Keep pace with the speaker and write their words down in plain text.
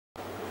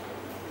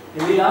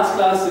In the last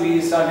class,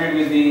 we started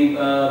with the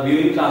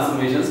viewing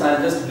transformations.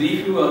 I'll just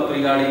brief you up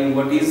regarding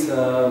what is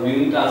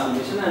viewing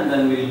transformation, and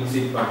then we'll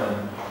proceed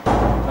further.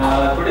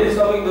 Today's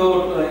topic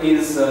though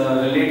is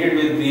related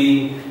with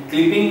the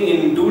clipping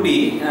in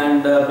 2D,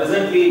 and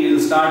presently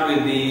we'll start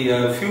with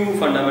the few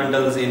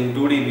fundamentals in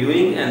 2D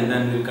viewing, and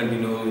then we'll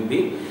continue with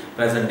the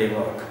present day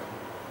work.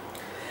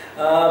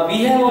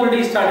 We have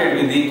already started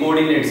with the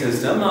coordinate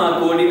system.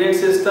 Coordinate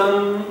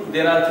system,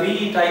 there are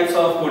three types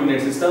of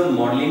coordinate system: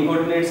 modeling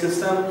coordinate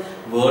system,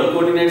 world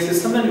coordinate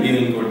system, and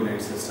viewing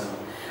coordinate system.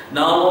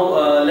 Now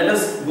let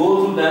us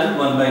go through them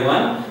one by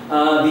one.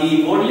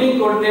 The modeling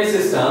coordinate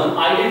system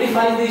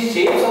identifies the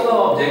shapes of the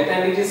object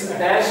and it is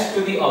attached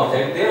to the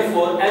object.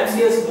 Therefore,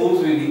 MCS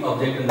moves with the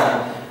object in the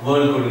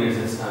world coordinate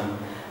system.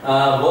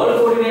 World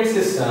coordinate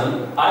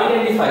system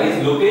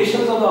identifies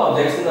locations of the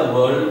objects in the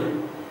world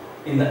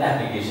in the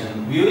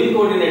application. Viewing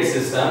coordinate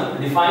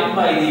system defined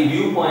by the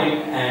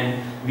viewpoint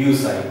and view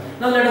side.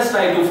 Now let us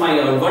try to find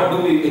out what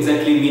do we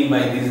exactly mean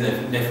by these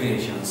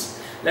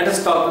definitions. Let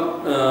us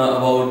talk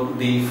about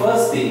the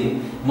first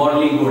thing,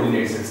 modeling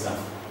coordinate system.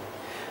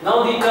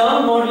 Now the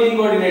term modeling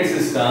coordinate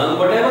system,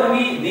 whatever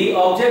the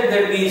object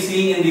that we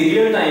see in the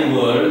real time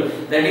world,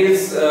 that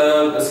is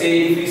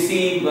say if we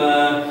see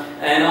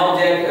an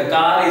object, a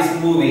car is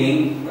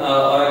moving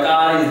or a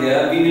car is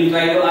there, we will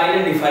try to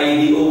identify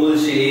the oval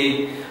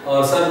shape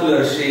or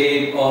circular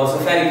shape or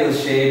spherical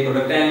shape or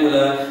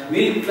rectangular.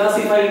 We will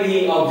classify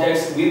the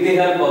objects with the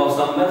help of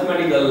some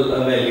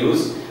mathematical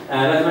values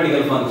and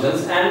mathematical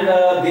functions, and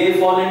they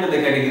fall into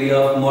the category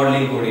of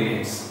modeling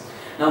coordinates.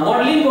 Now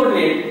modeling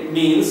coordinate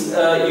means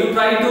you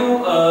try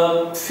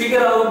to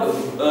figure out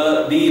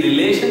the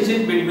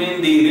relationship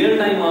between the real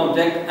time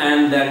object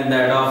and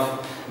that of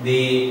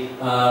the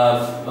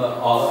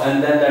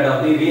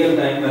real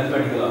time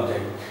mathematical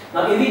object.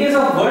 Now in the case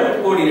of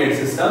world coordinate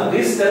system,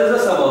 this tells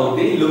us about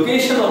the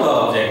location of the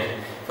object.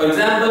 For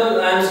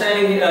example, I am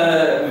standing,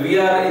 we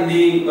are in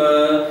the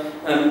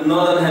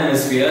northern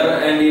hemisphere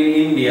and in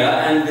India,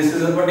 and this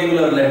is a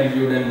particular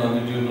latitude and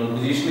longitudinal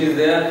position is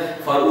there.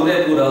 For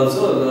Udaipur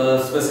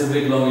also,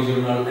 specific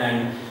longitudinal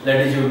and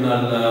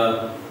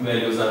latitudinal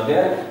values are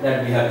there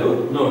that we have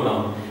to note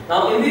down.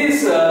 Now in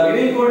this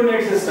viewing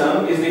coordinate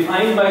system is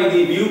defined by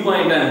the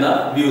viewpoint and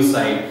the view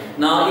side.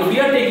 Now if we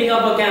are taking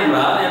up a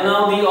camera and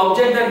now the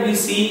object that we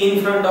see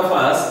in front of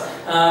us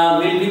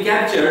will be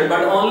captured,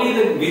 but only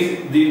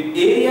the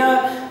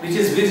area which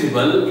is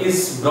visible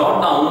is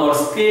brought down or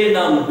scaled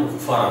down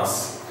for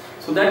us.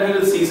 So that we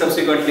will see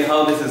subsequently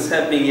how this is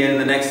happening here in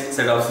the next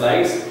set of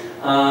slides.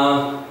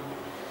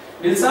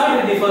 We'll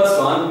start with the first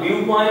one,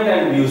 viewpoint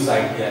and view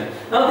side here.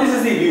 Now this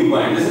is the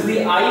viewpoint, this is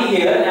the eye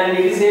here, and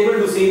it is able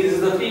to see, this is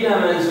the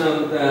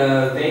three-dimensional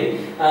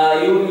thing.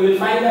 You will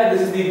find that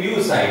this is the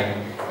view side.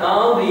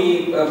 Now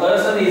the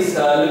person is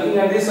looking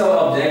at this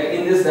object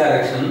in this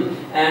direction,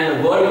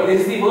 and this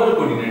is the world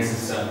coordinate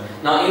system.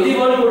 Now in the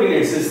world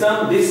coordinate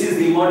system, this is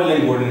the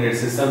modeling coordinate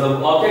system.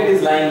 The object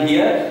is lying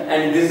here,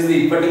 and this is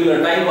the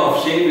particular type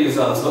of shape which is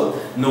also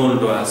known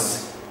to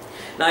us.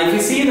 Now if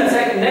you see the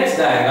next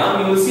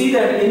diagram, you will see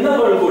that in the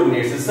world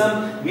coordinate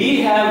system,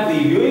 we have the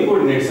viewing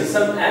coordinate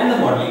system and the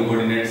modeling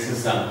coordinate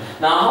system.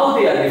 Now how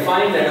they are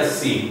defined, let us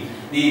see.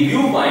 The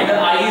viewpoint, the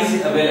eye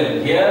is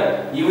available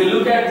here. You will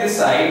look at this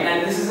side,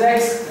 and this is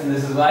x, and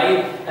this is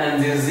y,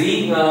 and this is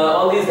z.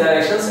 All these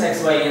directions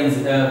x, y,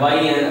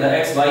 and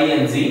x, y,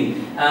 and z.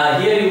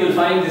 Here you will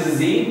find this is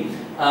z.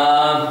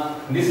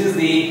 This is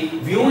the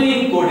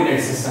viewing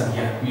coordinate system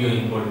here.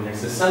 Viewing coordinate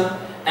system.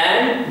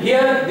 And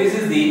here this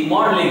is the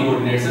modeling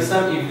coordinate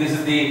system. If this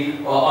is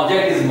the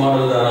object is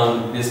modeled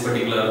around this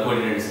particular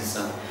coordinate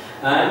system,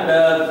 and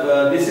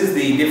this is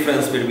the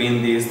difference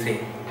between these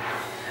three.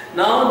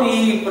 Now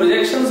the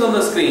projections on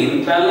the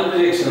screen, parallel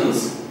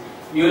projections,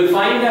 you will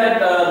find that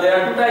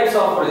there are two types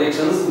of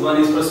projections. One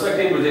is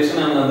perspective projection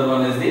and another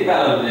one is the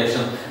parallel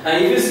projection.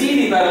 And if you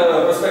see the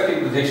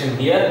perspective projection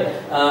here,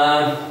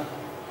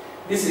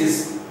 this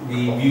is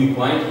the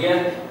viewpoint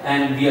here,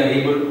 and we are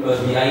able,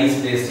 the eye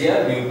is placed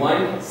here,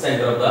 viewpoint,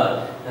 center of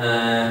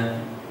the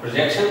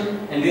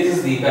projection, and this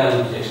is the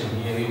parallel projection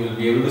here. You will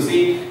be able to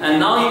see, and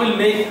now you will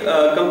make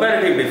a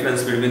comparative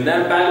difference between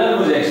them.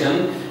 Parallel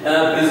projection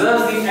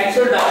preserves the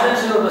actual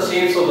dimension of the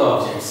shapes of the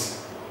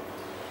objects,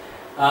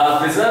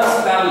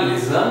 preserves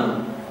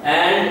parallelism,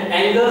 and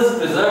angles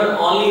preserved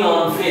only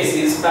on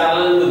faces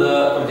parallel to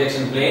the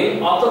projection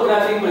plane.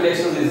 Orthographic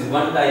projections is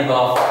one type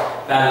of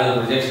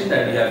parallel projection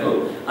that we have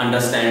to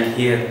understand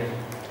here.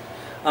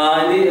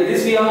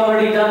 This we have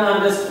already done. I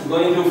am just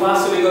going through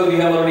fast because we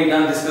have already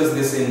discussed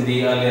this in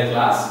the earlier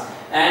class.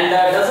 And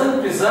doesn't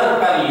preserve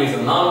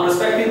parallelism. Now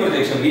perspective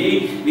projection,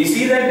 we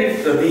see that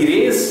the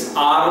rays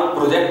are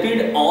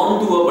projected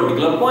onto a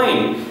particular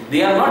point.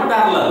 They are not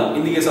parallel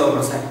in the case of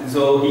perspective.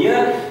 So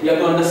here you have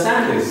to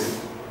understand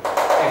this.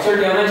 Actual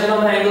dimension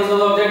of the angles of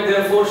the object,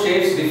 therefore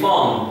shapes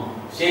deformed.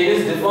 Shape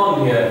is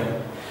deformed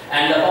here.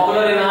 And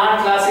popular in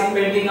art, classic,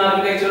 painting,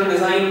 architectural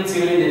design,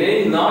 civil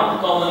engineering, not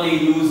commonly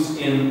used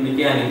in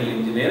mechanical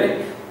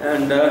engineering.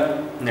 And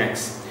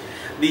next.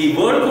 the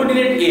world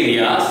coordinate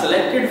area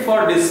selected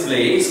for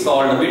display is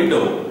called a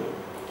window,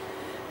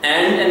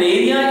 and an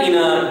area in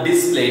a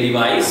display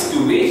device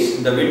to which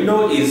the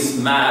window is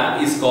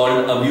mapped is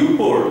called a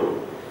viewport.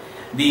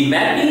 The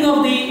mapping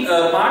of the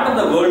part of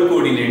the world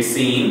coordinate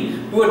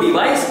scene to a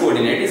device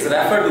coordinate is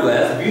referred to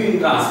as viewing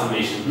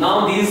transformation.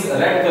 Now these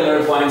red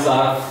colored points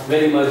are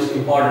very much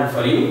important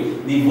for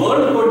you. The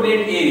world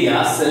coordinate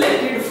area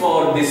selected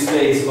for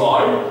display is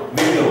called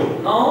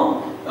window.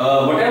 Now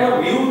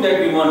whatever view that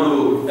we want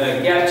to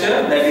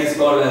capture, that is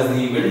called as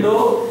the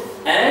window,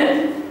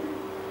 and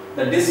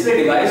the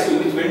display device to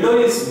which window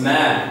is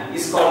mapped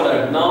is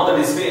called now the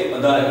display,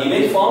 the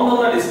image formed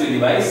on the display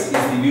device is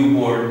the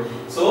viewport.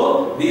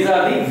 So these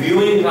are the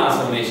viewing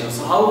transformations.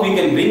 So how we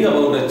can bring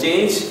about a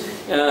change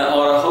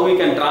or how we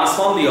can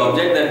transform the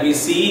object that we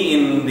see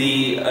in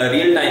the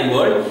real-time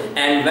world,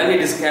 and when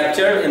it is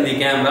captured in the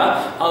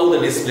camera, how the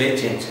display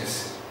changes.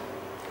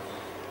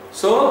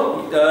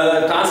 So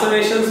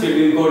transformations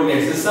between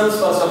coordinate systems.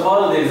 First of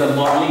all, there is a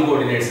modeling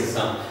coordinate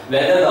system.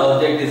 Whether the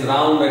object is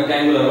round,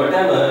 rectangular,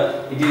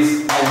 whatever, it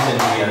is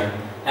mentioned here.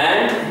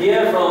 And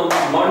here from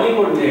modeling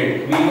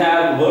coordinate, we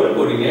have world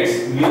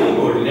coordinates, viewing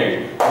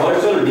coordinate,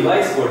 virtual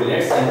device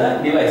coordinates, and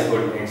the device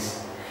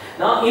coordinates.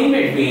 Now in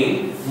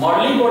between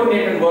modeling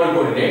coordinate and world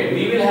coordinate,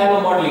 we will have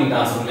a modeling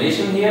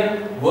transformation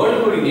here.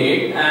 World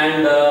coordinate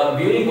and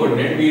viewing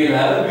coordinate, we will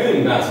have a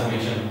viewing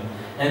transformation.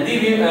 And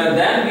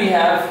then we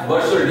have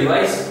virtual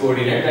device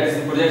coordinate, that is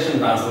the projection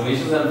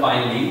transformations, and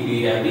finally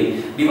we have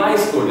the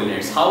device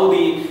coordinates, how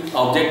the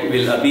object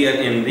will appear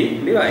in the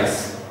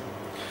device.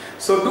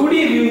 So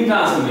 2D viewing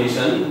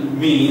transformation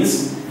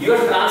means you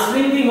are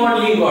transferring the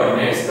modeling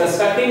coordinates,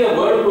 constructing a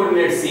world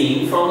coordinate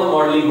scene from the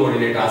modeling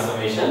coordinate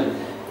transformation.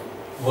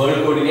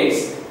 World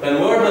coordinates,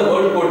 convert the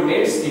world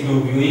coordinates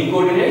into viewing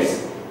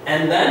coordinates,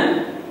 and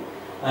then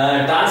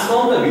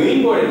transform the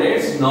viewing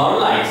coordinates,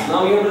 normalize.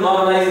 Now you have to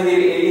normalize in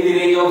the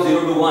range of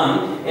 0 to 1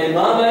 and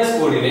normalize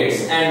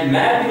coordinates, and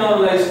map the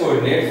normalized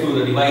coordinates to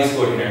the device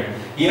coordinate.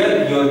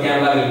 Here your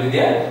camera will be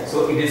there,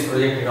 so it is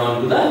projected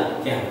onto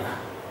the camera.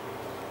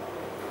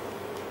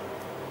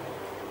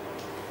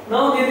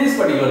 Now in this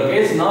particular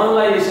case,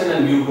 normalization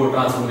and viewport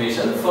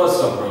transformation,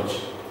 first approach.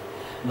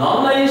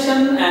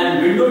 Normalization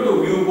and window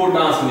to viewport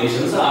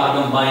transformations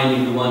are combined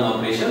into one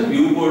operation.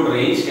 Viewport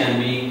range can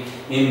be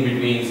in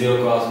between 0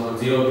 to 1,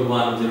 0 to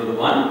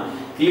 1.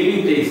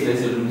 Clipping takes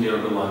place between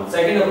 0 to 1.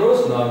 Second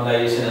approach,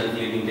 normalization and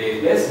clipping takes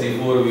place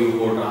before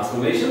viewport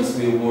transformations,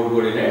 viewport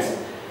coordinates.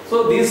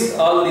 So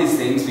all these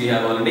things we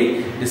have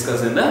already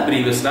discussed in the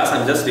previous class.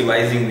 I am just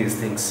revising these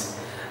things.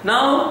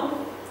 Now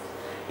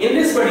in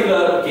this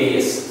particular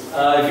case,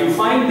 if you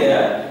find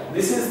there,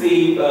 this is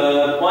the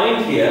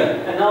point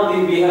here, and now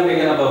we have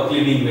taken up a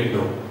clipping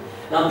window.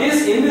 Now in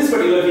this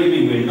particular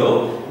clipping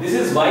window, this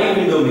is Y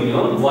window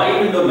minimum,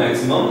 Y window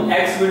maximum,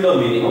 X window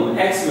minimum,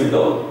 X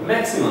window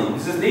maximum.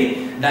 This is the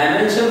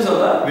dimensions of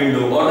the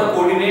window, or the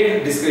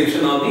coordinate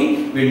description of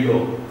the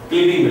window,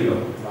 clipping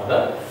window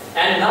rather.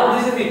 And now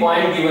this is the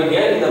point given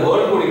here in the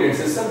world coordinate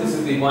system. This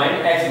is the point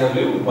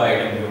XW,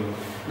 YW.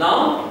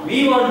 Now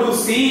we want to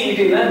see it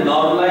in a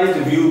normalized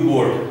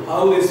viewport,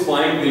 how this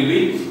point will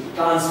be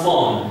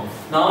transformed.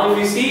 Now if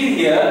we see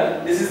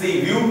here, this is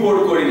the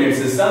viewport coordinate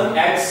system,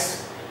 X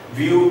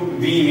view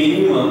V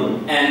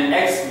minimum and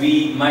X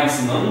V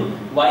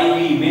maximum, Y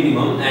V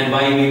minimum and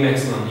Y V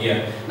maximum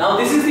here. Now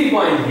this is the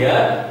point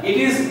here, it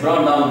is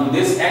brought down to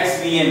this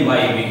X V and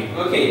Y V.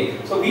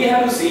 Okay, so we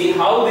have to see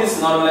how this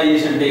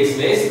normalization takes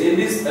place in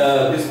this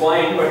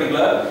point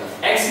particular,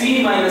 X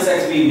V minus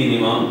X V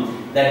minimum.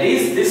 That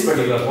is this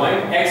particular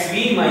point,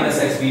 XV minus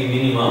XV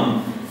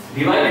minimum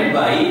divided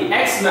by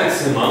X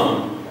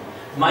maximum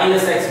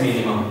minus X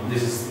minimum.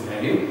 This is the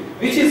value,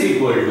 which is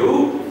equal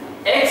to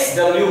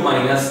XW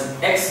minus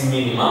X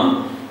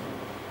minimum,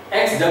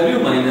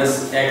 XW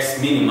minus X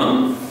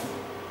minimum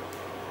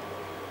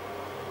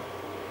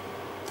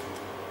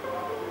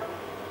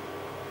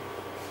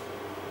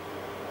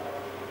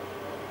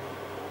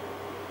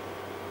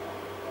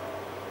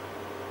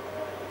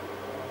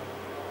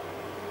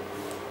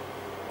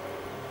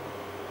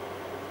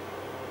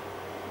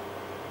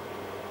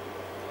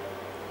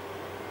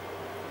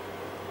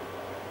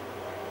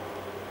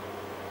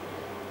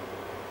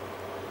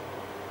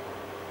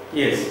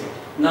Yes.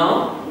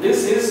 Now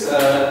this is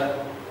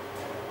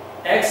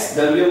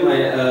XW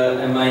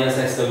minus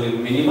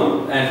XW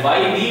minimum and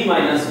YV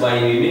minus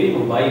YV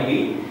minimum, YV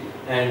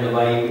and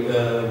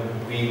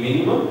YV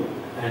minimum,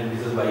 and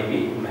this is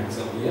YV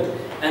maximum here.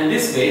 And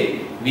this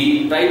way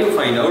we try to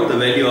find out the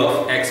value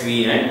of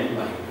XV and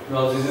YV.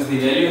 Now this is the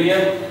value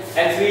here.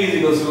 XV is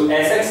equals to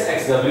SX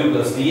XW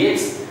plus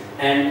DX,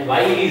 and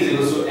YV is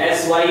equals to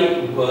SY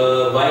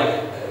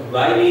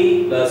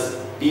YV plus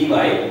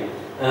DY,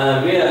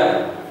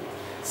 where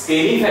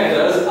scaling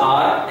factors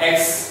are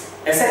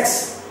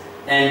SX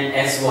and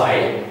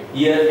SY.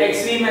 Here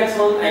XV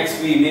maximum,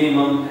 XV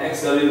minimum,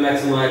 XW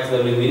maximum,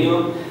 XW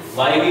minimum,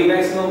 YV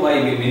maximum,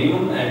 YV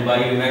minimum, and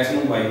YV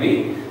maximum,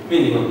 YV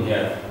minimum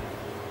here.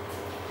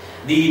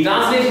 The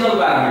translational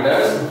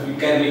parameters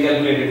can be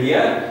calculated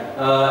here.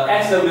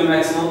 xw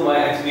maximum by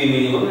xv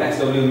minimum,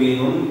 xw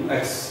minimum,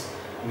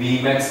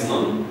 xv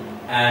maximum,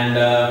 and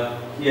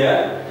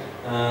here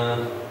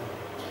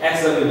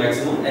xw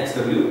maximum,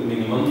 xw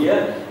minimum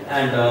here,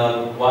 and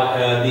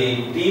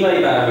the dy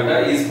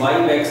parameter is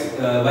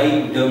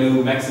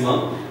yw maximum,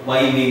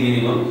 yv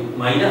minimum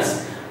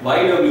minus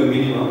yw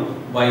minimum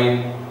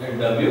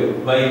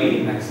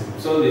yv maximum.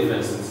 So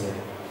differences here.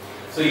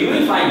 So you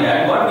will find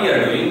that what we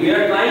are doing, we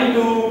are trying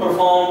to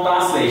perform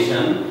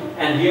translation,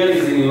 and here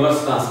is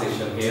inverse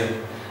translation here.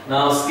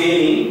 Now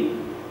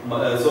scaling,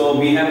 so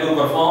we have to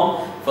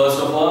perform first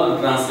of all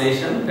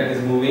translation, that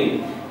is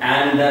moving,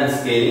 and then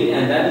scaling,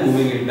 and then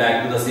moving it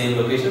back to the same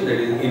location, that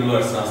is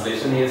inverse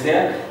translation is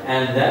here,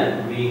 and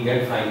then we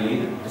get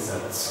finally the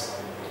results,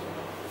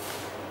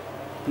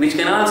 which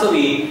can also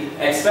be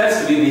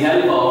expressed with the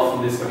help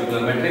of this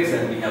particular matrix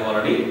that we have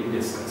already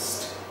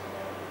discussed.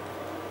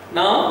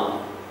 Now,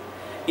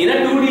 in a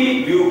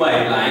 2D view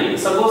pipeline,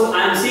 suppose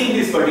I am seeing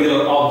this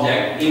particular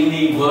object in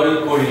the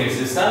world coordinate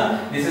system.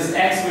 This is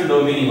x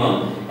window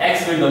minimum,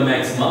 x window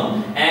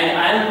maximum, and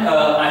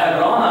I have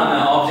drawn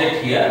an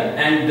object here,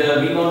 and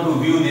we want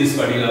to view this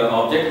particular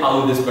object,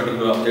 how this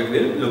particular object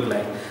will look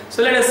like.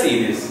 So let us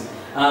see this.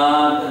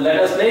 Let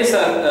us place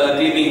a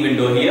clipping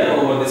window here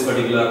over this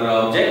particular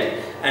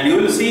object, and you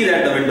will see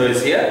that the window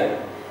is here,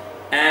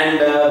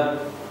 and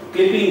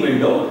clipping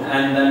window,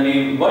 and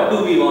then what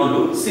do we want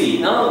to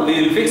see? Now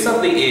we will fix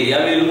up the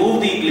area, we will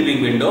move the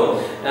clipping window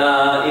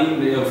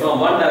from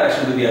one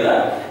direction to the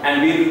other,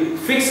 and we will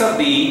fix up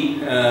the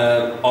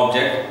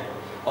object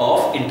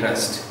of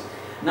interest.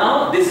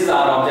 Now this is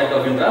our object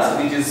of interest,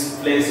 which is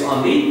placed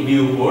on the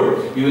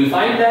viewport. You will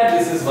find that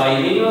this is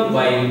y minimum,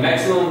 y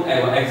maximum,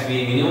 xv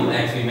minimum,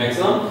 xv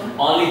maximum.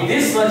 Only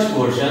this much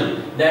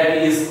portion that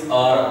is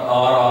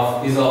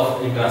of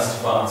interest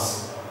for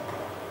us.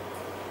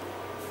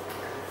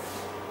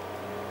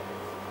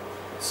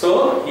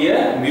 So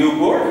here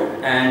viewport,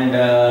 and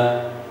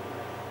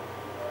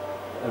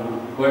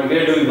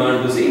where do we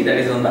want to see? That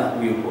is on the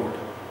viewport.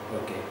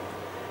 Okay.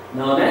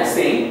 Now next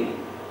thing,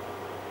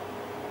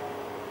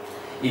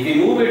 if you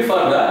move it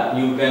further,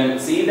 you can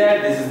see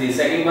that this is the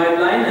second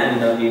pipeline,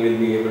 and we will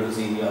be able to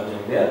see the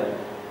object there.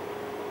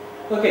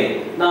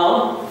 Okay.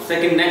 Now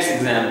next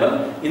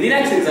example. In the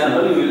next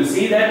example, you will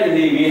see that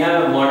we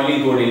have a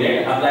modeling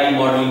coordinate, applying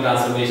modeling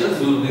transformations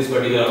to this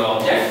particular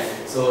object.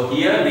 So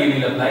here we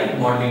will apply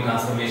modeling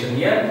transformation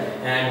here,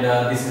 and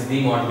this is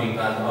the modeling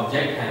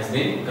object has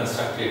been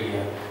constructed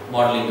here.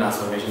 Modeling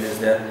transformation is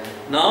there.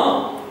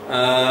 Now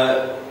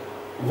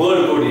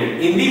world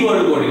coordinate. In the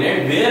world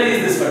coordinate, where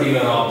is this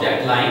particular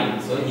object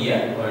lying? So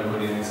here world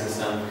coordinate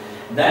system.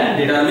 Then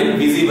determine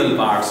visible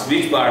parts.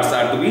 Which parts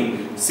are to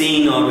be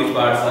seen or which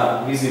parts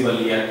are visible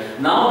here.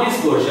 Now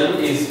this portion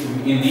is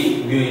in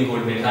the viewing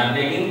coordinate. I am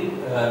taking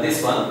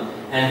this one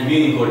and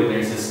viewing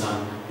coordinate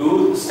system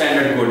to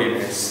standard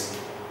coordinates.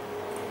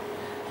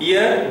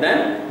 Here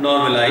then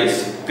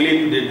normalized,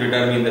 clip,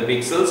 determine the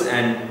pixels,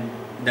 and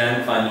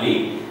then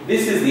finally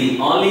this is the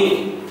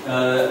only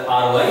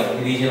RY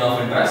region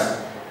of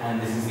interest,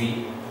 and this is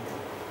the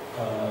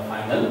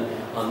final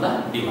on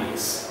the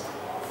device.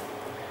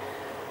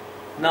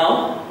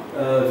 Now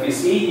if we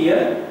see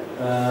here,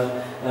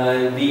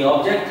 the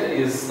object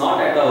is not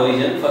at the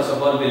origin. First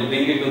of all, we will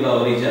bring it to the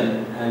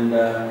origin, and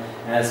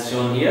as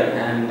shown here,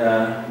 and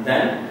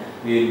then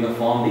we will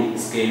perform the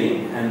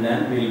scaling, and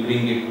then we will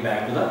bring it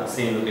back to the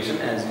same location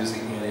as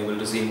you are able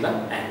to see in the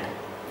end.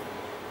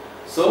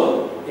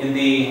 So in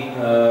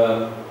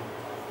the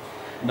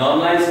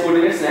normalized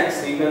coordinates,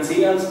 next you can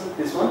see as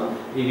this one,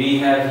 we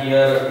have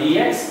here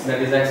Tx,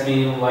 that is x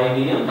minimum, y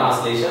minimum,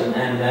 translation,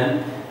 and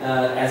then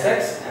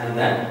Sx, and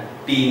then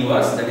T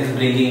inverse, that is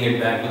bringing it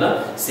back to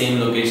the same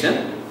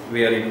location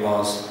where it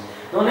was.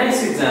 Now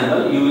next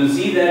example, you will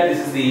see that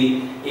this is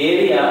the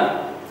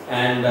area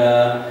and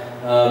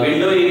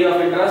window area of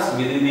interest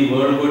within the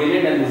world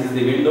coordinate, and this is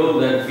the window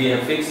that we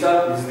have fixed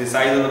up. This is the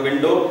size of the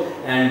window,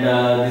 and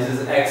this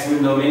is x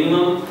window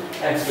minimum,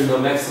 x window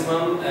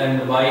maximum,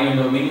 and y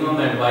window minimum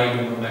and y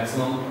window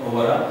maximum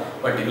over a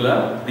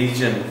particular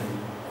region.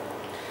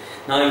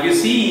 Now if you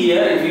see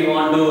here, if we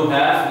want to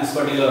have this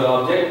particular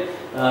object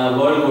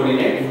world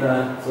coordinate,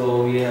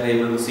 so we are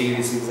able to see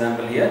this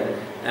example here,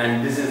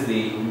 and this is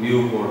the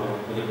viewport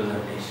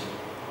representation.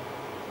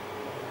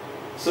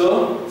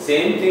 So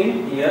same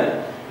thing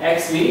here,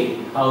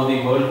 xv, how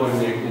the world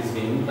coordinate is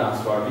being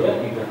transferred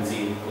here, you can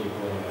see it very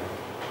well.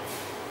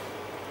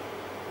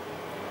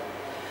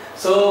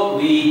 So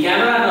the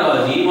camera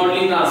analogy,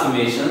 modeling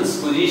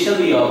transformations,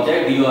 position the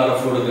object you are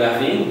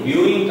photographing,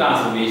 viewing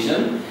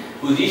transformation,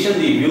 position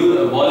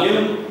the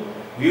volume,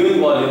 viewing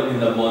volume in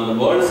the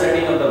world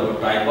setting of the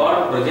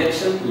tripod,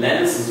 projection,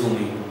 lens,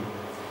 zooming.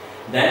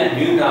 Then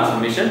viewing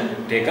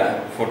transformation, take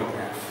a photograph.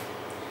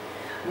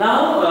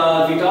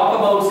 Now we talk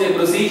about say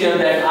procedure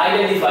that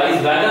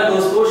identifies whether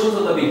those portions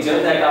of the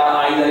picture that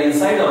are either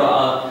inside or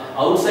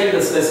outside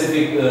the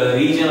specific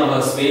region of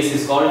a space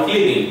is called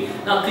clipping.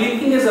 Now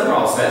clipping is a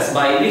process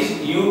by which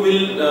you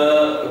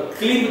will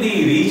clip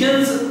the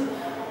regions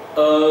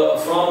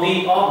from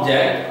the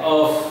object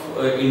of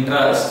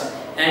interest,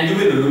 and you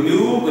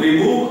will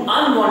remove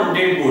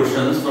unwanted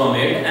portions from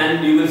it,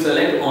 and you will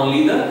select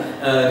only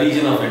the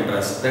region of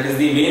interest. That is,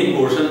 the main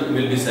portion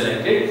will be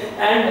selected.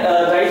 And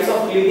types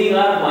of clipping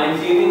are point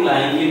clipping,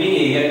 line clipping,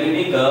 area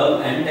clipping,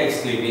 curve, and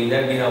text clipping,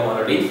 that we have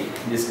already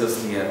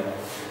discussed here.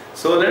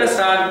 So let us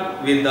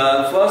start with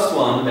the first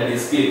one, that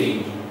is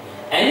clipping.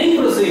 Any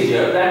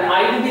procedure that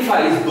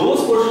identifies those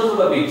portions of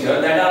the picture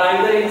that are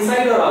either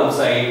inside or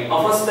outside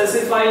of a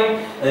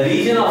specified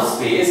region of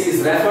space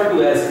is referred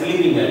to as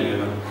clipping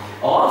algorithm,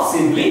 or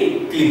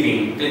simply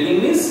clipping.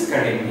 Clipping means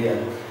cutting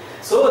here.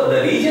 So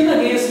the region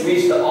against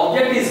which the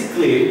object is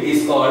clipped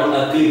is called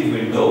a clip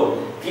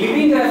window.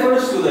 Clipping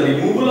refers to the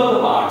removal of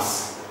the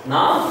parts.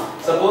 Now,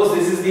 suppose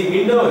this is the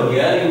window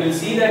here, you will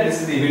see that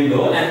this is the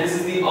window and this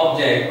is the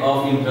object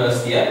of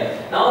interest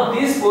here. Now,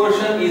 this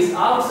portion is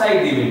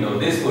outside the window,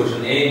 this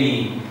portion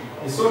AB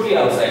is totally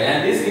outside,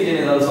 and this region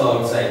is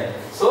also outside.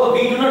 So,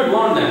 we do not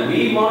want them,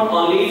 we want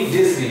only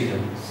this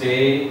region.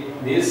 Say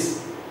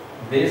this,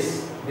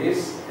 this,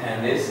 this,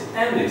 and this,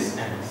 and this,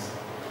 and this.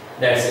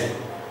 That's it.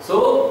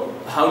 So,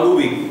 how do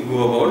we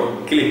go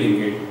about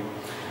clipping it?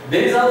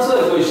 There is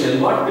also a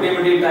question, what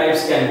primitive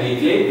types can be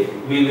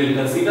clipped? We will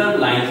consider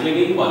line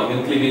clipping,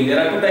 polygon clipping. There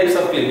are two types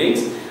of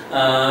clippings.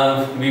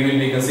 We will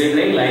be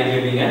considering line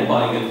clipping and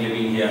polygon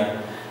clipping here.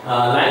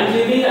 Line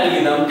clipping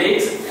algorithm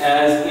takes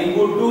as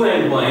input two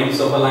endpoints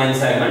of a line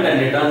segment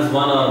and returns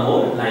one or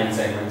more line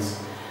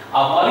segments. A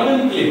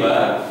polygon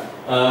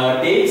clipper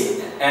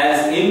takes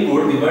as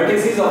input the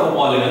vertices of a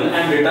polygon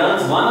and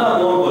returns one or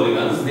more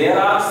polygons. There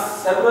are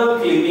several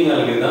clipping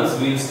algorithms.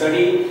 We will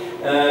study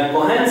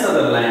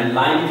Cohen-Sutherland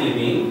line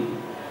clipping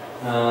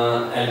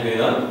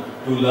algorithm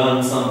to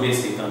learn some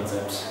basic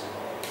concepts.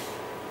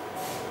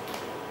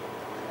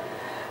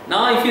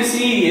 Now, if you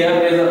see here,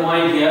 there is a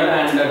point here,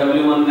 and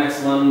W1,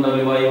 X1,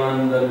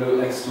 WY1,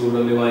 WX2,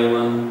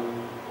 WY1.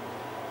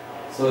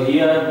 So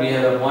here we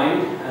have a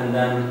point, and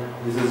then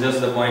this is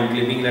just the point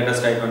clipping. Let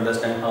us try to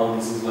understand how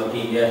this is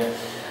working here.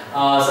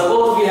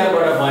 Suppose we have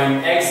got a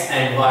point X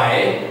and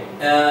Y.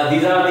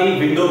 These are the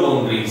window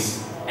boundaries.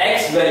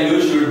 X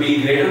value should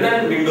be greater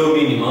than window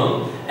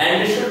minimum,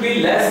 and it should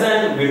be less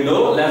than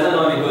window, less than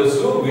or equals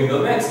to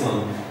window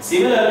maximum.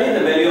 Similarly,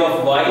 the value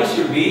of Y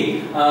should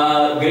be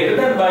greater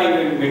than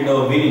Y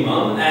window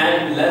minimum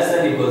and less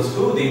than equals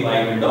to the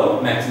Y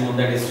window maximum.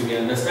 That is to be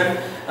understood.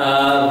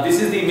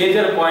 This is the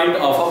major point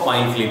of a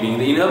point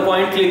clipping. In a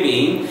point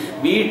clipping,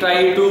 we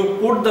try to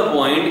put the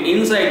point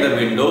inside the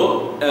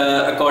window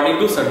according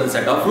to certain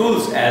set of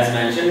rules as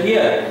mentioned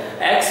here.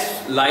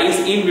 X lies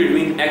in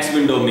between X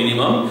window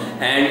minimum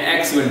and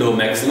X window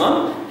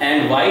maximum,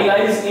 and Y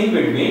lies in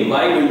between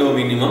Y window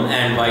minimum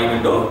and Y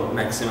window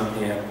maximum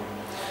here.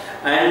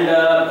 And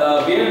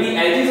where the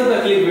edges of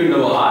the clip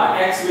window are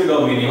X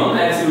window minimum,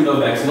 X window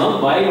maximum,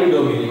 Y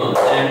window minimum,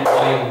 and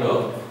Y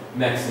window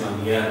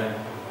maximum here.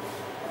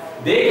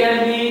 They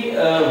can be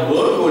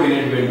word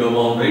coordinate window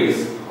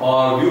boundaries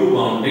or view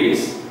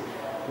boundaries.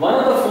 One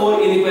of the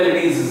four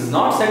inequalities is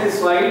not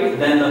satisfied,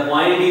 then the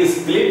point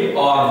is clipped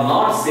or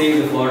not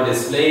saved for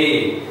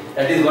display.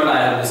 That is what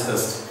I have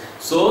discussed.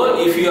 So,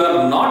 if you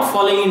are not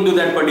falling into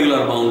that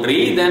particular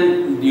boundary,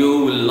 then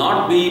you will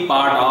not be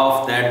part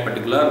of that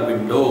particular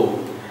window.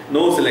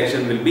 No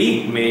selection will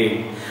be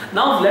made.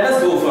 Now, let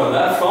us go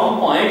further. From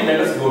point, let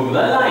us go to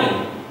the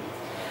line.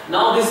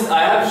 Now, this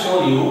I have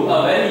shown you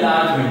a very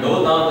large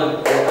window.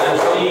 Now, I am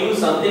showing you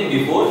something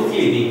before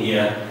clipping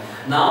here.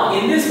 Now,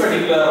 in this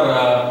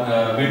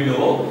particular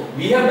window,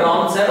 we have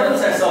drawn several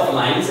sets of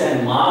lines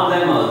and marked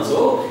them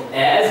also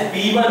as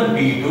P1,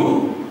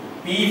 P2,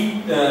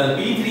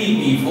 P3,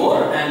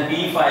 P4, and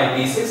P5,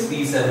 P6,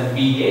 P7,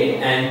 P8,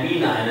 and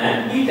P9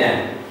 and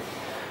P10.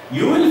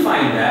 You will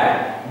find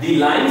that the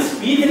lines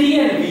P3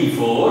 and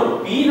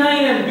P4, P9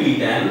 and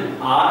P10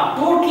 are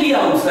totally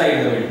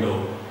outside the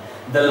window.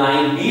 The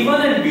line P1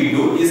 and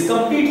P2 is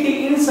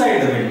completely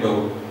inside the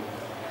window.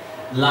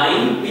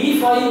 Line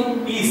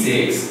P5,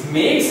 P6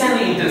 makes an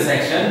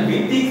intersection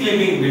with the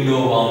clipping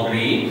window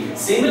boundary.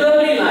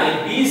 Similarly,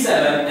 line P7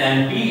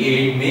 and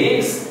P8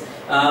 makes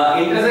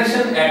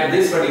intersection at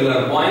this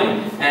particular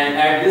point and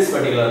at this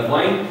particular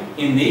point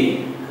in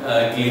the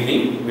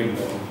clipping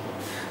window.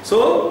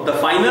 So, the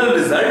final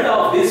result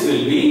of this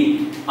will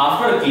be,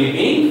 after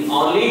clipping,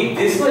 only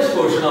this much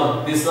portion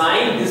of this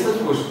line, this much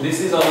portion,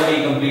 this is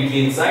already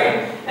completely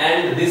inside,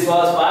 and this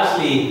was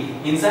partially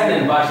inside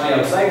and partially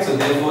outside. So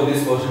therefore,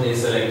 this portion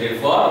is selected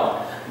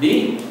for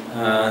the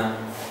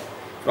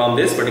from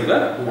this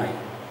particular line.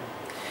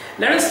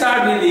 Let us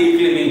start with the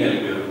clipping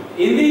algorithm.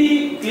 In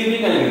the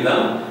clipping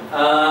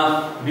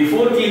algorithm,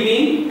 before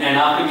clipping and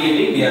after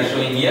clipping, we are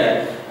showing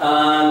here.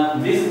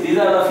 These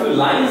are a few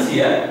lines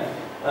here.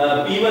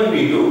 P1,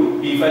 P2,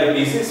 P5,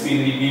 P6,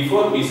 P3,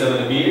 P4,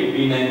 P7, P8,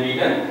 P9,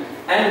 P10,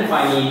 and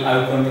final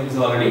outcome is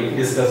already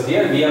discussed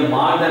here. We have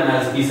marked them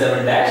as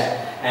P7 dash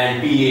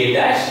and P8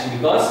 dash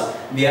because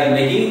they are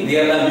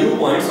the new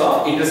points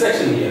of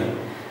intersection here.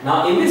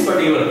 Now, in this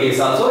particular case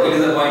also, it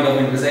is a point of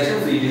intersection,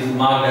 so it is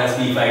marked as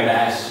P5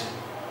 dash.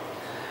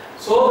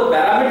 So the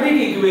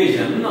parametric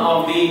equation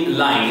of the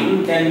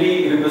line can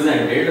be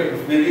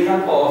represented with the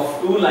help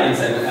of two line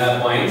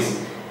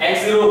points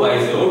x0,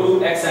 y0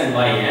 to x and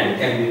yn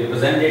can be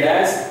represented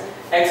as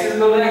x is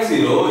equal to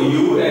x0,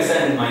 u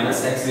xn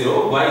minus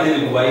x0, y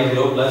is equal to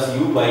y0 plus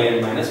u by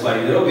n minus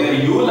y0, where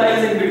u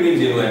lies in between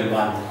 0 and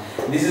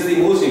 1. This is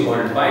the most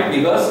important point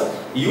because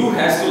u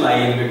has to lie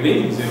in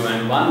between 0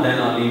 and 1, then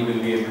only you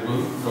will be able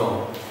to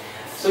draw.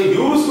 So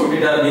use to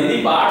determine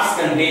the parts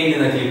contained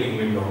in the clipping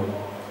window.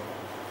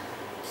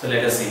 So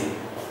let us see.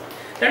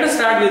 Let us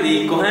start with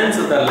the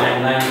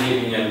Cohen-Sutherland line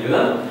cleaving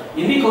algorithm.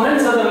 In the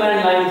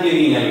Cohen-Sutherland line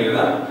cleaving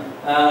algorithm,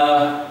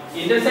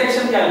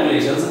 intersection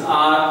calculations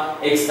are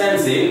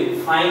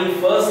expensive. Find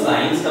first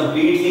lines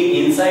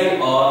completely inside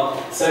or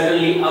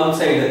certainly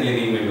outside the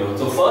cleaving window.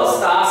 So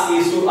first task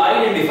is to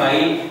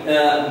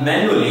identify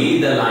manually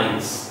the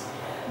lines.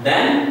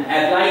 Then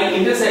apply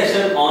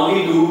intersection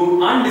only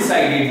to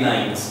undecided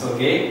lines.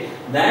 Okay.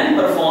 Then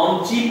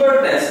perform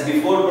cheaper tests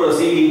before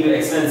proceeding to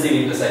expensive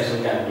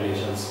intersection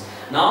calculations.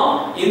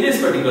 Now, in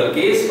this particular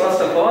case, first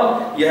of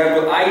all, you have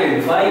to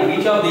identify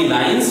which of the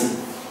lines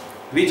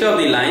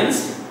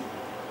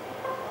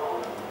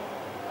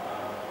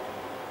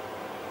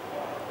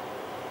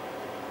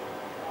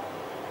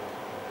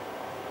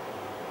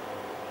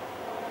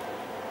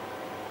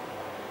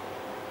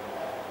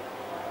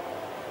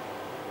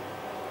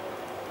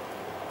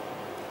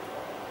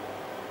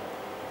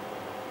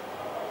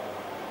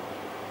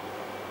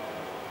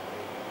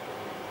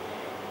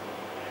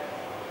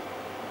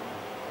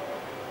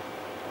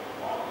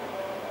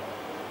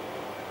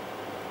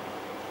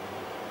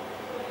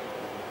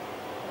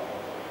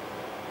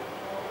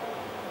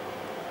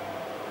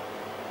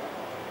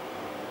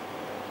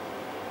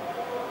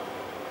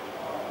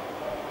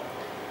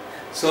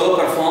So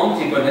perform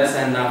cheaper test,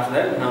 and after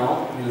that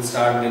now we will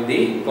start with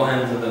the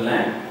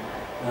Cohen-Sutherland.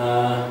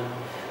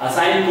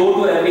 Assign code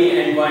to every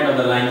endpoint of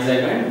the line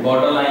segment.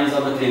 Border lines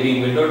of the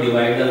cleaving window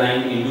divide the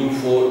line into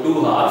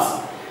two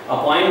halves. A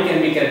point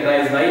can be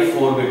characterized by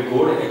 4-bit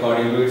code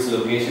according to its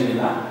location in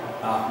the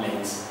half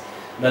planes.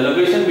 The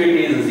location bit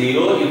is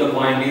 0 if the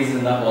point is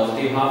in the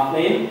positive half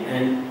plane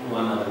and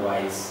 1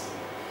 otherwise.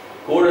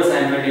 Code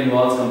assignment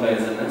involves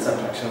comparison and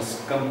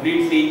subtractions.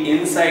 Completely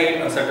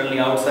inside or certainly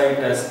outside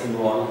tests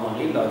involve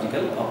only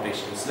logical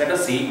operations. Let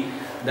us see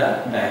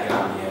the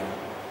diagram here.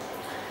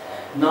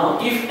 Now,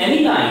 if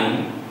any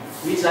line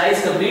which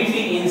lies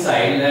completely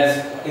inside,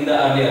 as in the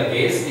earlier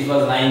case, it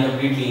was lying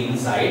completely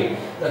inside,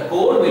 the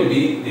code will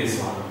be this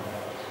one.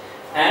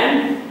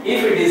 And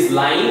if it is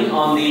lying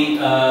on the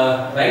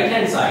right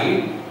hand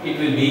side, it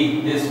will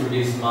be this bit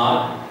is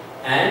marked,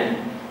 and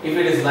if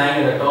it is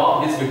lying at the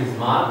top, this bit is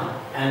marked.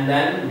 And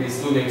then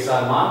these two bits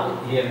are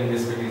marked. Here in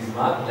this bit is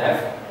marked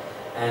left,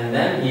 and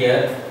then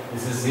here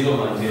this is 0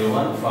 1 0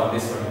 1 for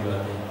this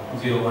particular thing.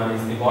 0 1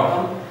 is the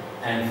bottom,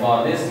 and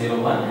for this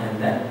 0 1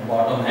 and then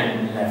bottom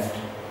and left.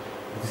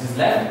 This is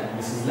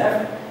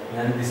left,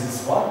 and this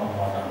is for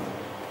bottom.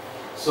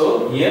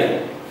 So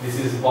here this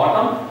is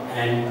bottom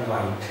and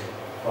right.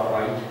 For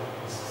right.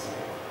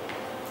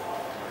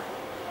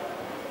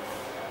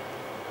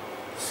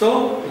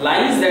 So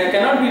lines that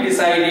cannot be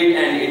decided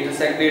and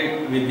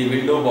intersected with the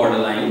window border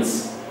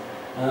lines.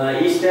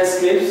 Each test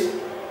clips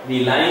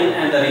the line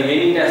and the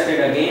remaining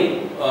tested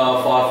again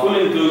for full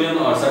inclusion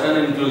or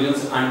certain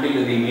inclusions until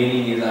the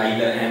remaining is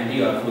either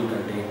empty or full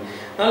contained.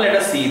 Now let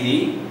us see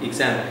the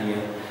example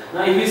here.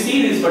 Now if you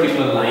see this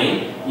particular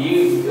line,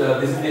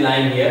 this is the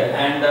line here,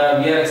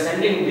 and we are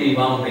extending the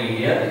boundary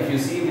here. If you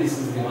see, this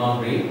is the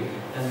boundary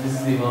and this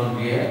is the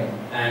boundary here,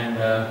 and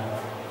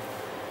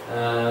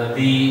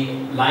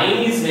the line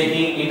is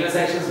making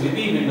intersections with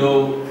the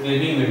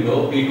cleaving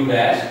window P2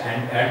 dash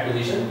and at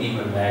position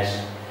P1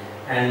 dash,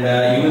 and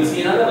you will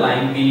see another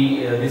line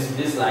P.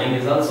 This line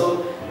is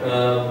also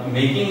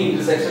making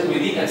intersection with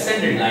the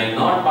extended line,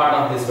 not part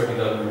of this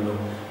particular window.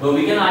 So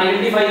we can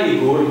identify the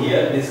code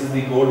here. This is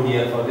the code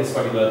here for this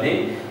particular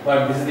thing,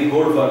 but this is the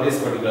code for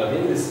this particular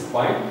thing, this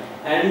point,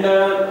 and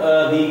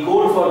the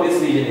code for this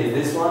region is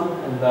this one,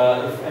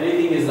 and if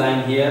anything is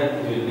lying here,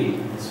 it will be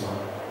this one.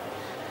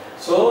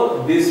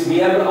 So this we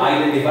have to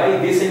identify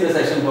this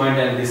intersection point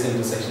and this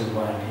intersection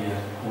point here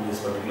in this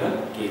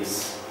particular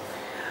case.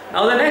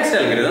 Now the next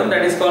algorithm,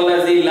 that is called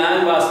as the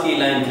Lang-Wasky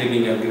line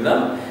clipping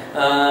algorithm.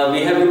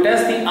 We have to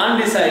test the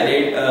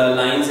undecided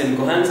lines in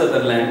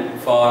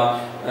Cohen-Sutherland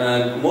for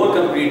more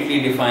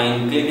completely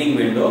defined clipping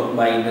window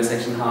by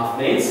intersection half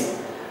planes.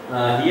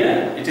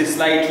 Here it is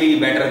slightly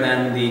better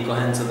than the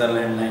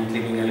Cohen-Sutherland line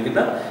clipping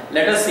algorithm.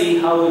 Let us see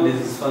how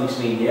this is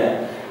functioning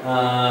here.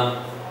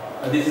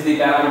 This is the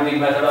parametric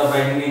method of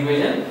writing the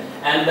equation,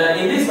 and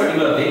in this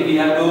particular thing we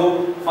have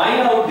to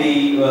find out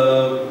the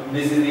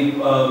this is the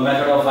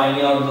method of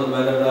finding out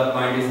whether the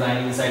point is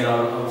lying inside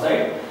or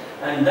outside,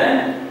 and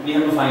then we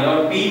have to find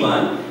out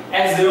P1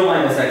 x0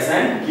 minus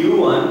xn,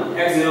 Q1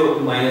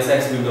 x0 minus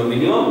x window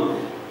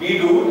minimum,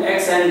 P2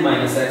 xn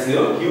minus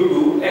x0,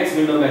 Q2 x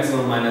window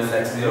maximum minus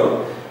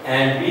x0,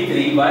 and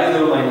P3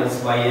 y0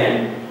 minus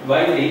yn,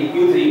 y3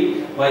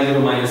 Q3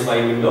 y0 minus y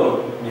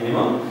window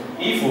minimum.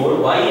 P4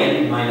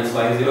 yn minus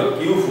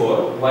y0,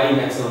 Q4 y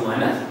maximum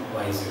minus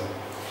y0.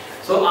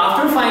 So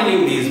after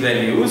finding these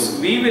values,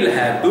 we will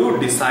have to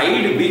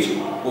decide which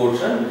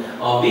portion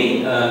of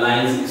the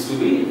lines is to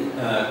be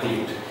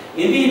clipped.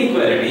 In the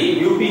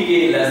inequality,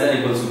 UPK less than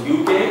equals to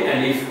QK,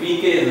 and if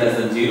PK is less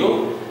than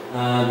 0,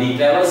 the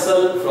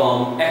traversal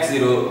from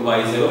x0,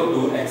 y0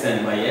 to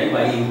xn by n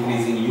by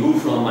increasing u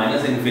from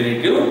minus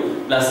infinity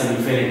to plus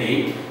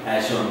infinity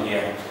as shown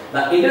here.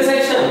 The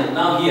intersection,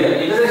 now here,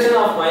 intersection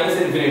of minus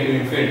infinity to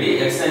infinity,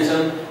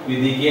 extension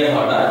with the kth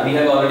order, we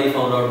have already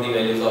found out the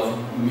values of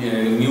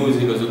mu is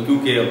equal to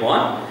qk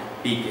upon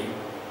pk.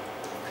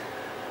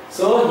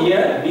 So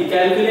here we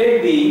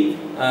calculate the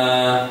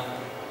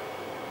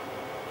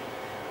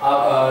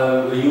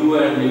u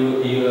and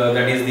u,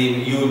 that is the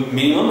u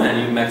minimum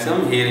and u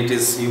maximum. Here it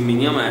is u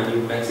minimum and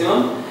u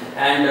maximum,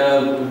 and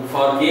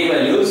for k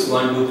values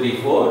 1, 2,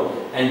 3, 4,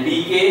 and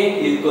pk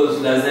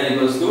equals less than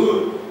equals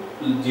to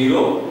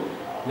 0,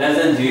 less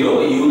than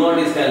 0, u0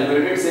 is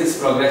calculated since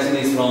progression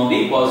is from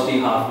the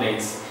positive half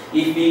planes.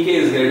 If pk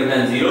is greater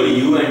than 0,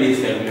 u&d is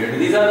calculated.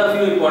 These are the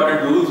few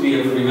important rules we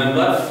have to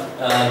remember.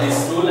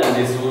 This rule and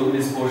this rule,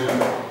 this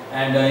portion.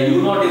 And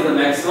u0 is the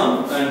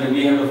maximum, and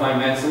we have to find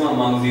maximum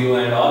among 0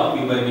 and all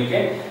q by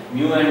pk.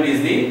 Mu and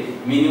is the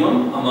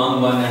minimum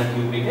among 1 and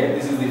q pk.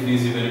 This is the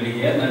feasibility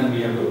here, and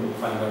we have to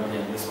find out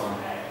here this one.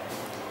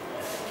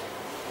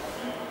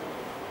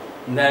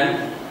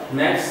 Then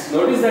next,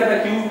 notice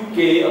that the qk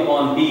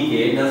upon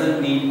pk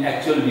doesn't need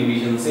actual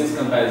division since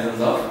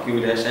comparisons of q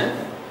dash and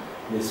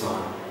this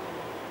one.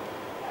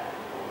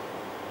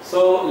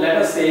 So let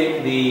us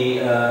take the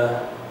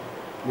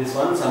this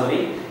one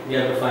summary. We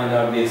have to find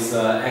out this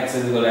x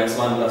is equal to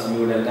x1 plus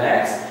mu delta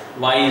x,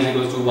 y is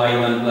equal to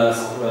y1 plus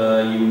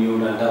u mu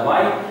delta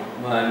y,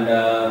 and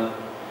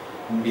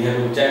we have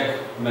to check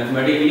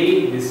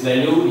mathematically this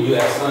value u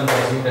x1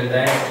 plus u delta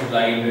x should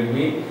lie in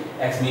between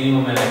x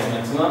minimum and x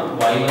maximum,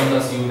 y1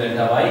 plus u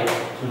delta y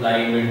should lie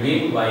in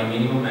between y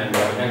minimum and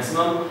y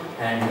maximum,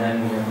 and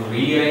then we have to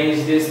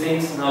rearrange these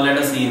things. Now let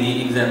us see the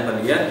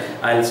example here.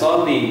 I will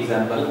solve the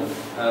example,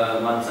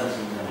 one such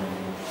example.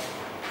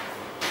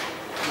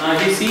 Now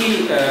if you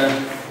see the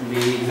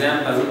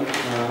example,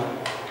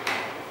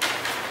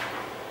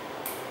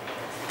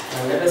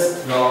 let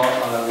us draw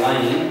a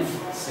line,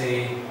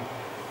 say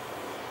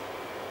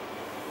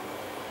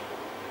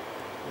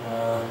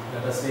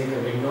let us take a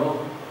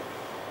window,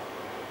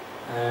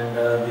 and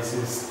this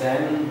is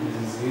 10, this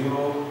is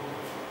 0,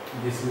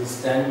 this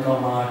is 10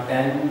 comma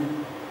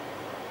 10,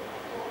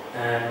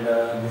 and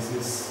this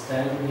is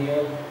 10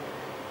 here,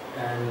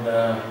 and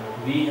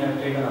we have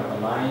taken up a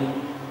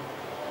line,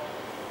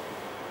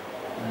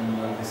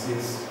 and this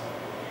is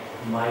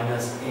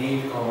minus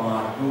 8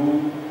 comma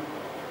 2,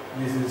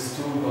 this is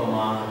 2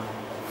 comma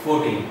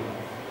 14,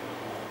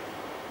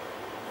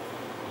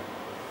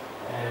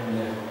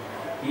 and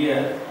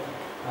here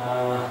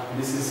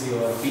this is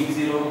your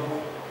P0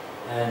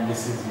 and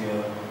this is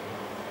your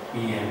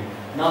Pn.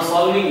 Now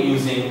solving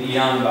using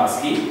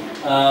Yang-Lasky,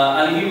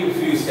 I'll give you a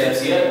few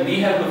steps here. We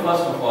have to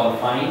first of all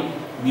find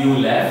mu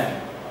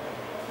left,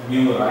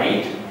 mu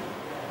right,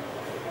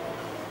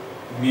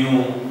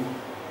 mu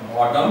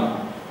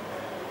bottom,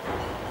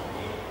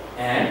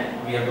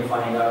 and we have to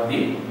find out the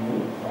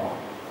mu top.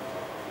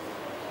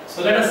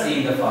 So let us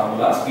see the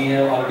formulas. We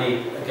have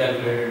already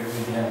calculated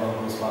with the help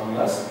of those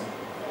formulas.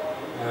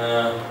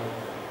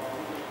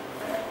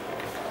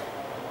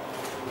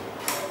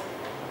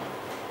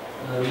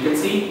 We can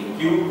see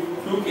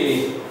qk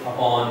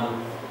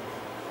upon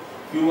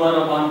q1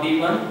 upon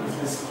p1, this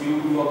is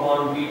q2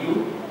 upon p2,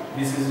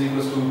 this is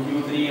equals to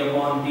q3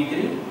 upon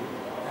p3,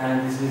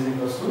 and this is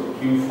equals to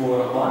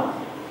q4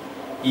 upon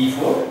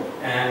p4,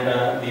 and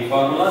the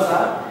formulas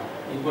are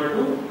equal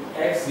to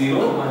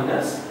x0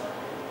 minus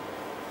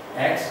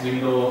x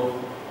window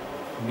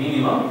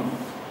minimum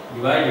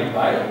divided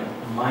by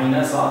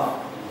minus of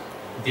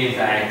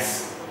delta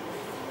x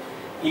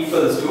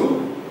equals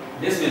to,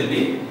 this will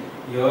be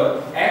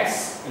your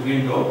x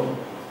window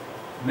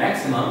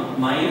maximum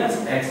minus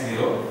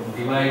x0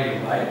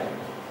 divided by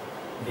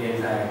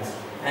delta x,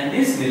 and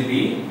this will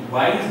be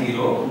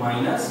y0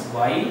 minus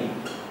y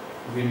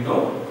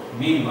window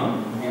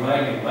minimum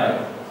divided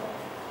by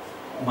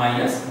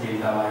minus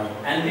delta y,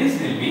 and this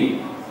will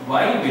be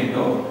y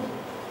window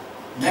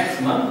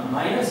maximum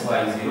minus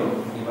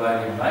y0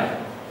 divided by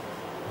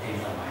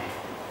delta y.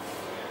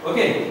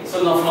 Okay,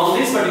 so now from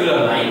this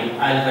particular line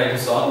I will try to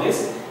solve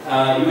this.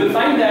 You will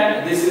find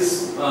that this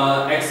is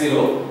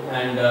x0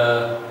 and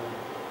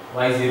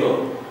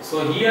y0.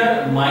 So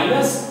here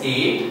minus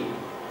 8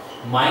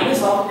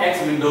 minus of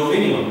x window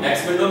minimum.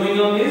 X window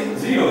minimum is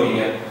 0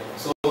 here.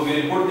 So we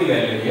will put the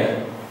value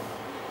here.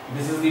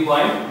 This is the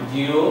point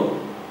 0,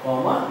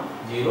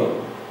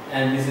 0,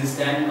 and this is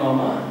 10,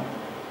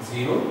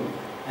 0,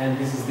 and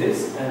this is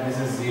this, and this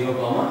is 0,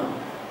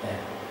 10.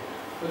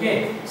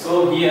 Okay,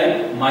 so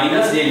here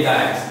minus delta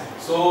x.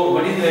 So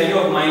what is the value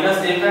of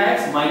minus delta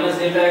x? Minus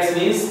delta x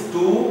means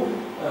 2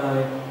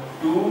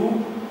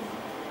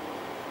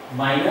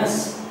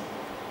 minus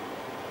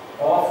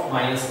of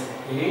minus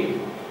 8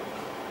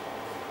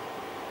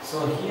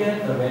 So here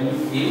the value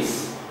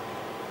is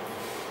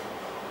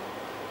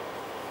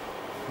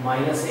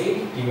minus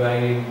 8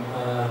 divided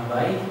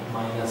by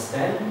minus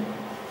 10,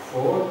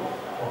 4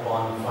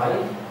 upon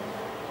 5,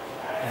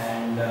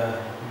 and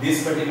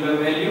this particular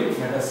value,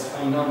 let us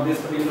find out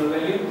this particular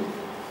value,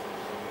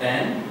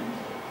 10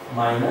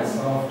 minus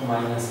of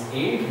minus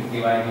 8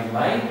 divided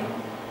by,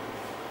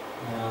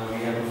 we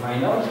have to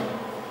find out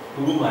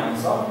 2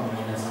 minus of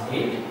minus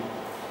 8,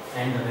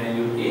 and the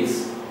value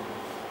is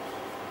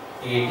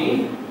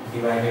 18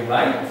 divided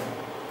by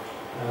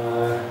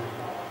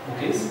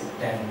it is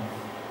 10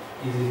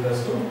 is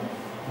equals to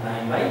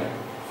 9 by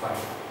 5.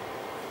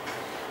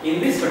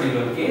 In this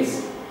particular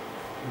case,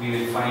 we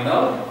will find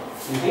out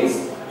it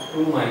is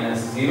 2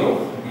 minus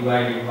 0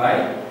 divided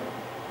by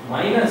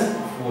minus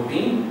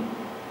 14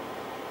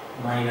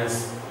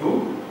 minus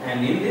 2,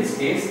 and in this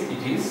case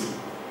it is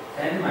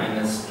 10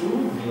 minus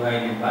 2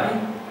 divided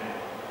by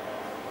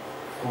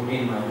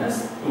 14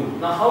 minus 2.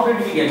 Now how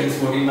did we get this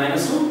 14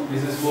 minus 2?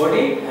 This is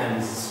 14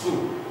 and this is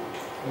 2.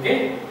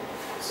 Okay.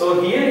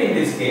 So here in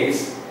this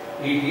case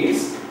it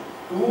is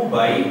 2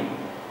 by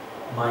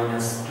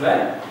minus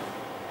 12,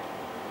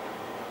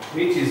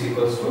 which is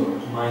equals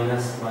to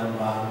minus 1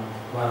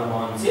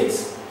 upon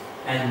 6,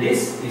 and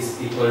this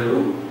is equal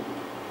to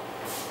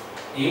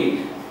 8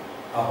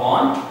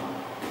 upon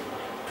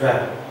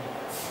 12,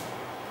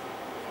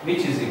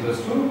 which is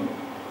equals to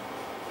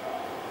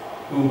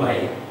 2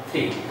 by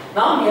 3.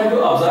 Now we have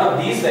to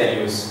observe these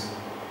values.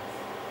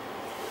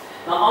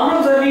 Now on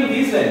observing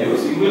these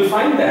values, you will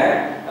find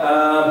that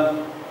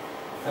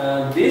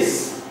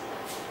this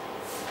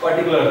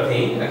particular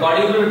thing,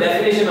 according to the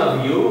definition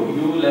of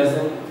u less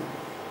than,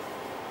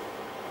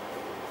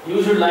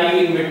 u should lie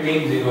in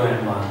between 0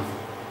 and 1.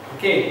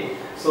 Okay.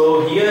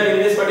 So here in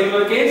this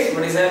particular case,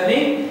 what is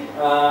happening?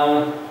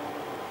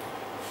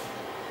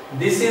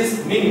 This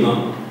is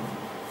minimum.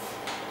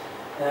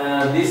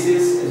 This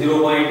is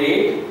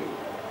 0.8.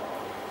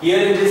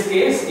 Here in this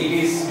case, it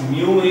is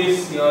mu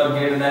is your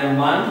greater than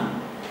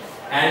 1,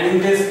 and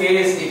in this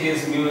case, it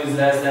is mu is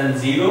less than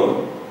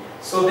 0.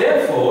 So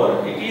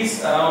therefore, it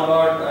is around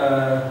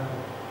about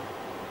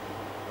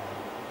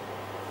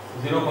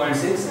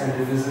 0.6,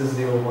 and this is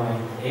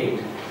 0.8.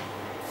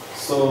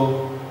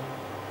 So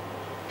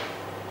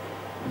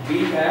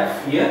we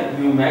have here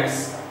mu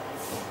max.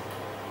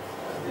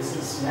 This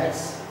is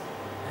max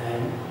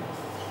and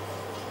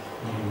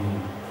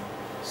mu.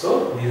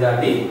 So these are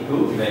the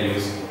two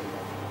values.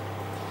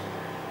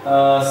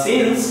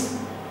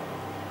 Since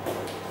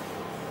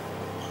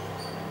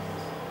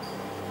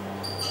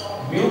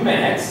mu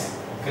max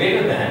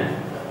greater than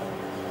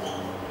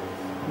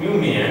mu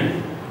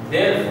min,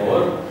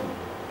 therefore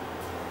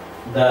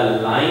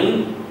the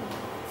line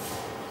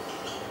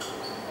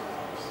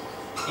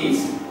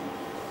is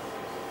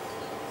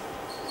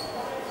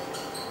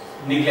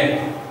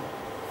neglected.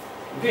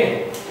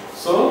 Okay,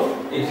 so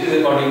it is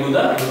according to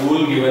the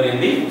rule given in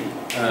the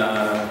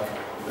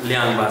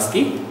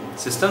Liang-Barsky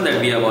system that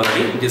we have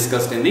already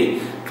discussed in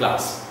the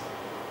class.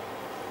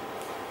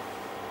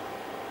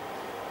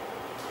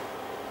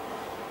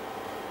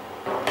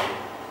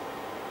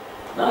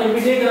 Now if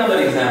we take another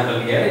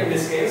example here, in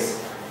this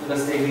case, let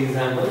us take the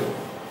example.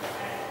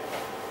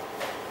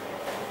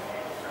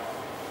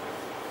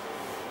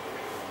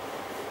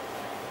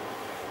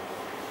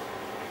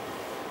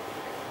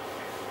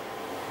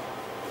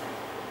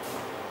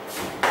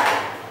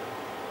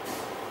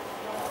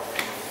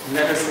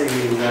 Let us take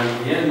the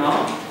example here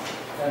now.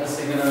 Let us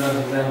take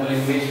another example in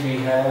which we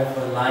have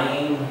a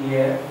line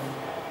here,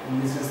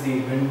 and this is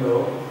the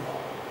window,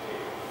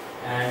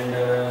 and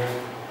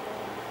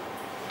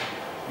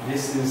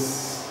this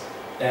is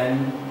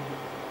 10,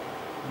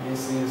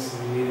 this is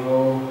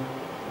 0,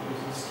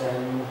 this is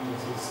 10,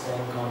 this is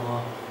 10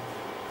 comma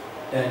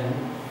 10,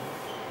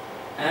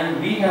 and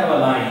we have a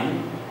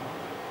line,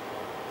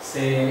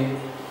 say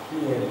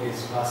here it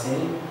is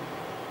passing,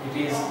 it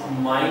is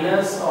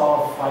minus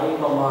of 5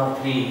 comma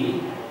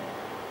 3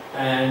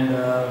 and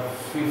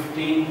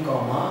 15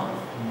 comma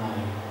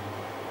 9,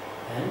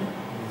 and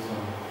this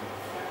one.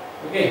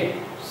 Okay,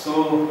 so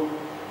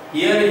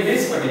here in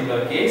this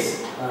particular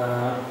case,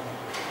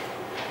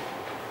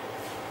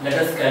 let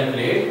us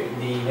calculate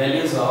the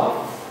values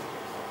of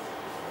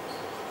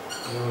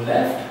mu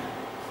left,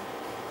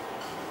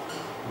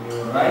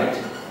 mu right,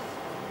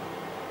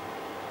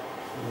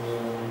 mu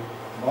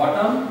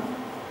bottom,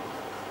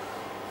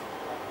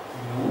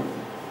 mu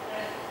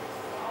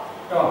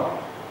top.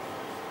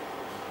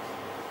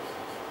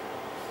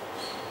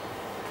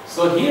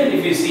 So here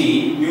if you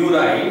see mu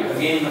right,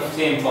 again the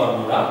same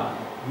formula,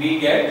 we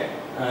get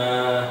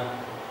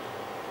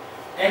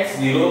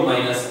x0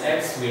 minus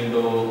x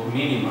window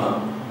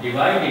minimum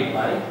divided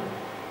by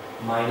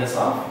minus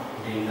of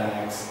delta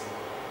x,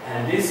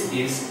 and this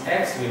is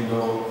x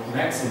window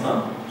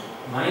maximum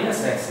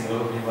minus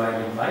x0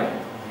 divided by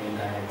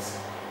delta x.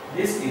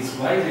 This is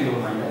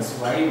y0 minus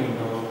y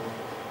window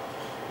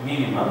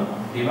minimum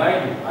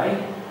divided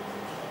by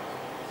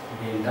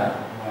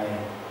delta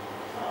y.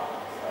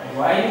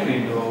 Y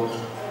window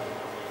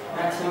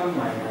maximum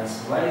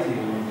minus y0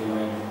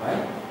 divided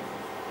by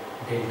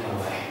delta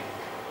y.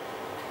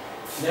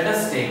 Let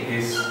us take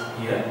this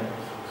here.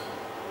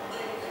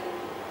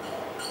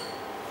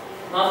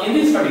 Now in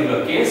this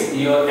particular case,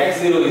 your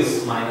x0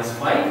 is minus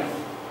 5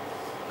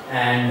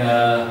 and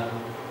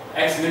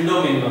x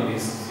window minimum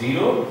is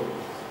 0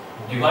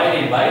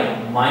 divided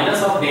by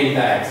minus of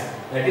delta x,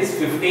 that is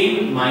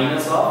 15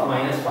 minus of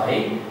minus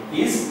 5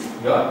 is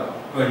your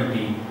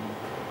 20.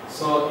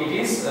 So it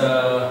is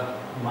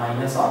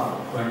minus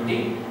of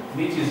 20,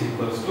 which is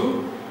equals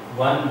to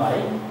 1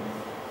 by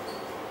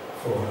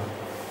 4.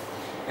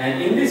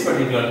 And in this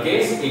particular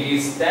case, it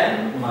is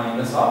 10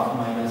 minus of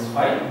minus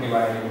 5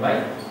 divided by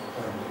 20.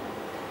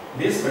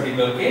 This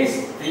particular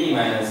case, 3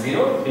 minus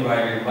 0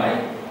 divided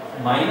by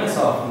minus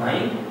of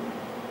 9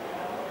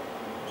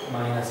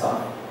 minus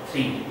of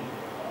 3.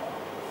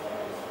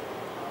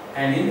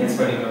 And in this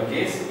particular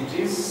case, it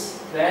is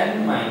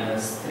 10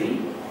 minus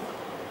 3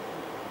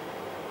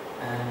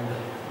 and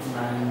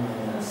 9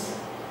 minus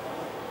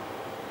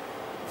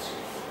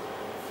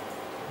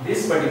 3.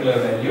 This particular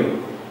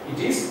value, it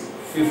is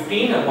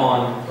 15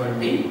 upon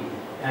 20,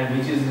 and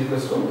which is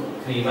equals to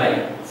 3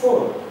 by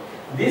 4.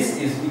 This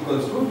is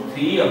equals to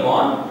 3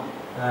 upon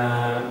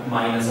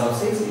minus of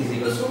 6 is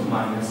equals to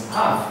minus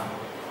half,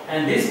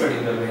 and this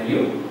particular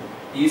value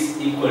is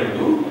equal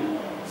to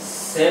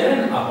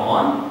 7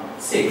 upon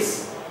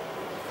 6.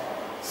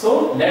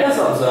 So let us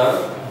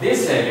observe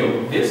this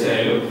value, this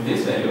value,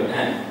 this value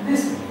and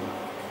this value.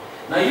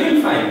 Now you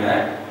will find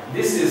that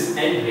this is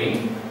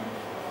entering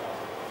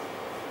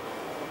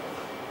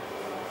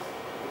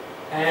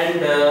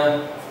and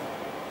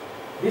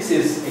this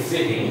is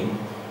exiting,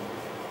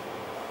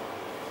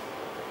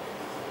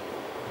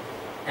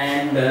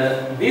 and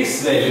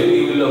this value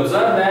you will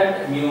observe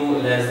that mu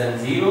less than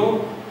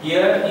 0.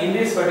 Here in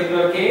this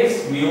particular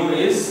case, mu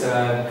is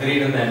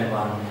greater than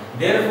 1.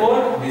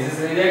 Therefore this is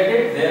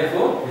rejected,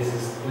 therefore this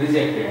is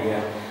rejected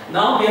here.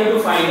 Now we have to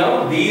find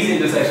out these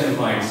intersection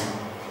points,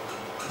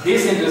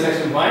 this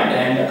intersection point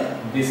and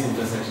this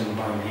intersection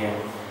point here.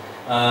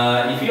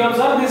 If you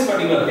observe this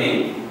particular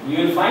thing, you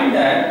will find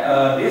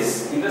that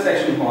this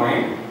intersection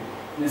point,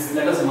 this,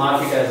 let us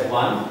mark it as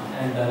 1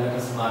 and let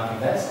us mark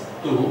it as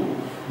 2.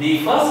 The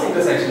first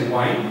intersection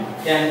point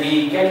can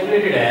be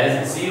calculated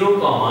as 0,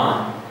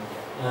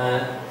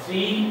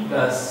 3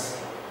 plus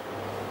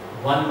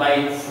 1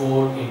 by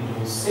 4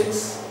 into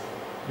 6,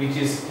 which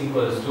is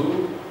equals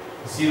to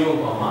 0,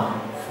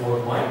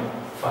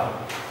 4.5.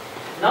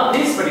 Now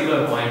this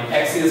particular point,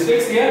 x is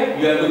fixed here,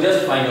 you have to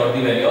just find out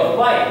the value of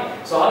y.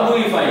 So how do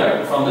you find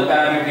out? From the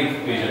parametric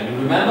equation. You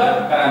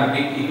remember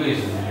parametric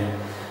equation.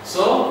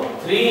 So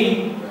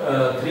 3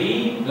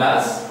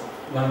 plus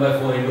 1 by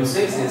 4 into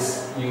 6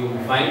 is, you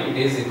find it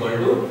is equal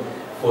to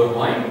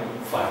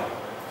 4.5.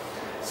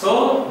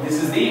 So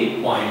this is the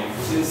point.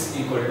 This is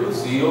equal to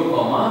 0,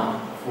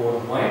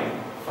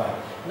 4.5.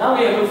 Now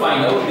we have to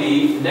find out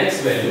the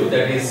next value,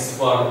 that is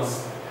for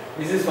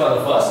this is for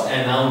the first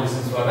and now this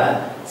is for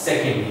the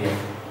second here.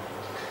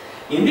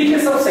 In the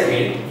case of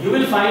second, you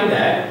will find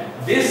that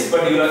this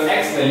particular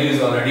x value is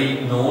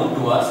already known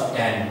to us,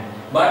 10.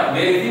 But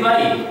where is the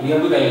y? We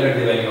have to calculate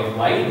the value of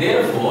y.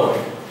 Therefore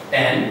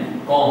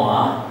 10,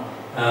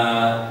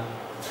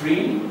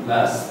 3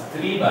 plus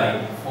 3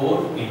 by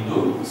 4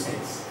 into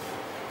 6.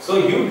 So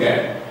you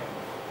get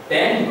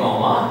 10,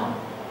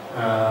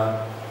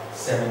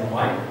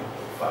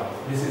 7.5.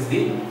 This is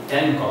the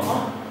 10,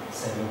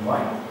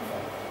 7.5.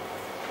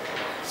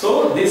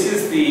 So this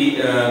is the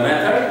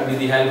method with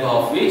the help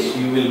of which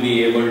you will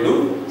be able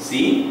to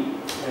see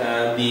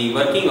the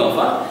working of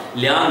a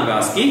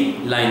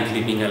Liang-Blasky line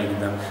clipping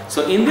algorithm.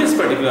 So in this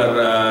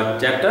particular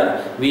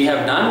chapter, we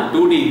have done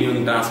 2D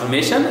viewing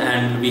transformation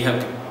and we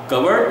have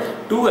covered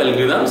two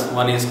algorithms.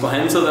 One is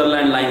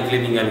Cohen-Sutherland line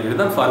clipping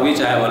algorithm, for which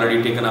I have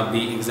already taken up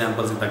the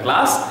examples in the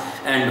class,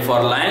 and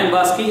for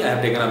Liang-Blasky I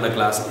have taken up the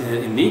class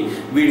in the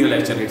video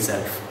lecture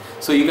itself.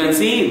 So you can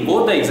see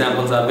both the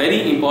examples are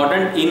very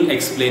important in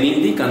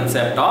explaining the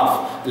concept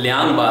of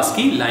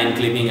Liang-Blasky line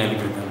clipping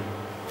algorithm.